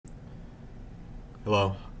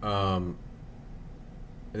Hello. In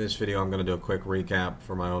this video, I'm going to do a quick recap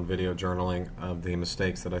for my own video journaling of the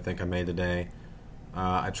mistakes that I think I made today.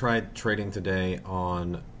 I tried trading today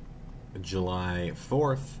on July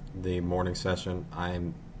 4th, the morning session.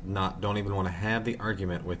 Don't even want to have the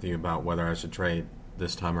argument with you about whether I should trade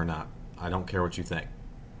this time or not. I don't care what you think.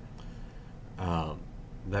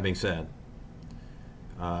 That being said,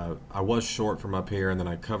 I was short from up here, and then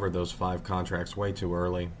I covered those 5 contracts way too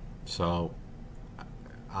early. So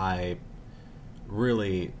I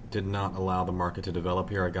really did not allow the market to develop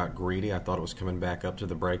here. I got greedy. I thought it was coming back up to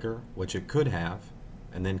the breaker, which it could have,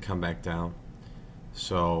 and then come back down.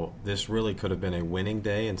 So this really could have been a winning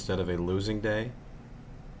day instead of a losing day.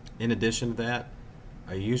 In addition to that,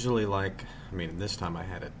 I usually this time I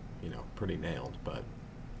had it, pretty nailed, but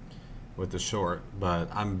with the short, but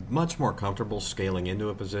I'm much more comfortable scaling into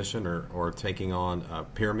a position or taking on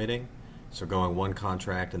pyramiding. So going one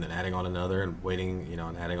contract and then adding on another and waiting,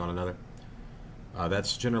 and adding on another.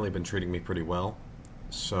 That's generally been treating me pretty well.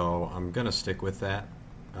 So I'm going to stick with that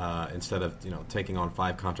instead of, taking on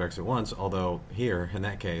 5 contracts at once. Although here, in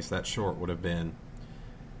that case, that short would have been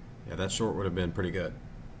pretty good.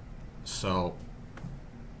 So,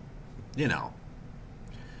 the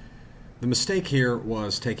mistake here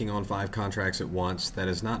was taking on 5 contracts at once. That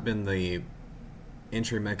has not been the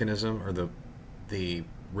entry mechanism or the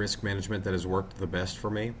risk management that has worked the best for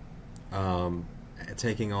me.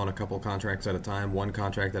 Taking on a couple contracts at a time, one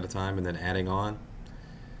contract at a time, and then adding on.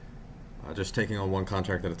 Just taking on one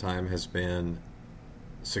contract at a time has been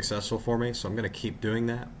successful for me, so I'm going to keep doing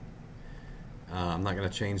that. I'm not going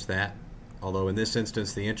to change that. Although in this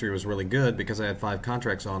instance the entry was really good because I had 5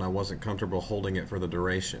 contracts on, I wasn't comfortable holding it for the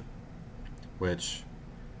duration, which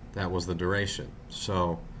that was the duration.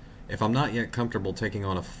 So if I'm not yet comfortable taking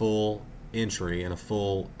on a full entry and a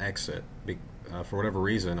full exit, for whatever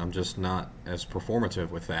reason I'm just not as performative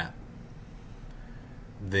with that,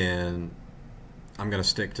 then I'm going to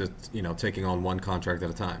stick to taking on one contract at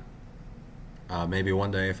a time. Maybe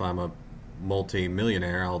one day if I'm a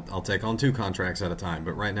multi-millionaire I'll take on 2 contracts at a time,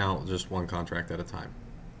 but right now just one contract at a time.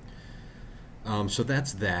 So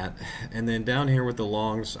that's that. And then down here with the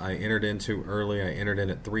longs, I entered into early. I entered in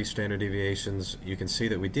at 3 standard deviations. You can see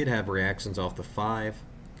that we did have reactions off the 5.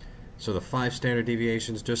 So the 5 standard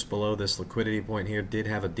deviations just below this liquidity point here did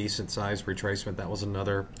have a decent sized retracement. That was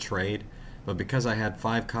another trade. But because I had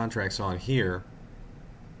 5 contracts on here,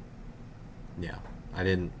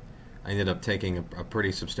 I ended up taking a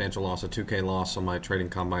pretty substantial loss, a 2K loss on my trading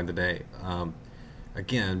combine today.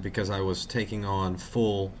 Again, because I was taking on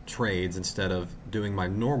full trades instead of doing my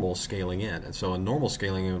normal scaling in. And so a normal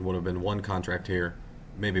scaling in would have been 1 contract here,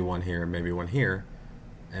 maybe 1 here, maybe 1 here.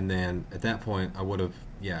 And then at that point I would have,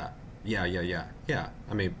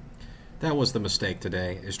 I mean, that was the mistake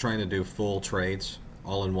today, is trying to do full trades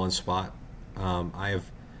all in one spot. I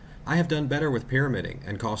have done better with pyramiding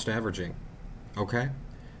and cost averaging. Okay?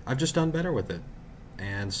 I've just done better with it.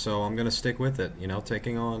 And so I'm going to stick with it,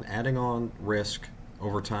 adding on risk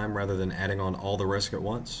over time rather than adding on all the risk at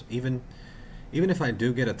once. Even if I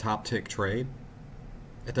do get a top tick trade,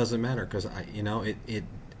 it doesn't matter, because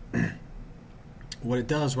what it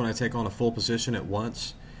does when I take on a full position at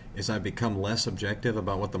once is I become less objective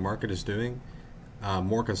about what the market is doing,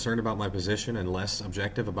 more concerned about my position and less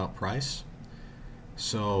objective about price.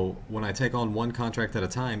 So when I take on 1 contract at a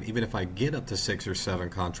time, even if I get up to 6 or 7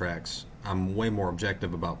 contracts, I'm way more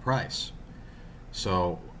objective about price.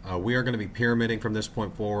 So we are going to be pyramiding from this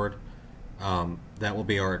point forward. That will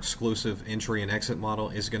be our exclusive entry and exit model,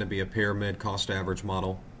 is going to be a pyramid cost average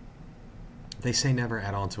model. They say never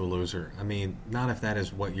add on to a loser. I mean, not if that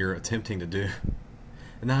is what you're attempting to do.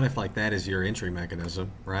 Not if that is your entry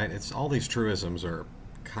mechanism, right? It's all these truisms are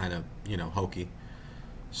kind of, hokey.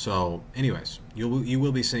 So anyways, you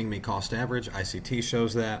will be seeing me cost average. ICT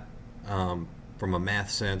shows that. From a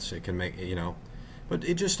math sense, it can make, but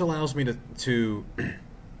it just allows me to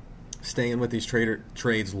stay in with these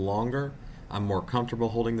trades longer. I'm more comfortable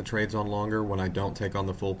holding the trades on longer when I don't take on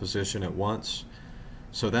the full position at once.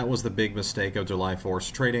 So that was the big mistake of July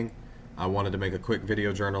 4th trading. I wanted to make a quick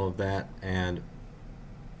video journal of that, and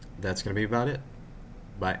that's going to be about it.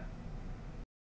 Bye.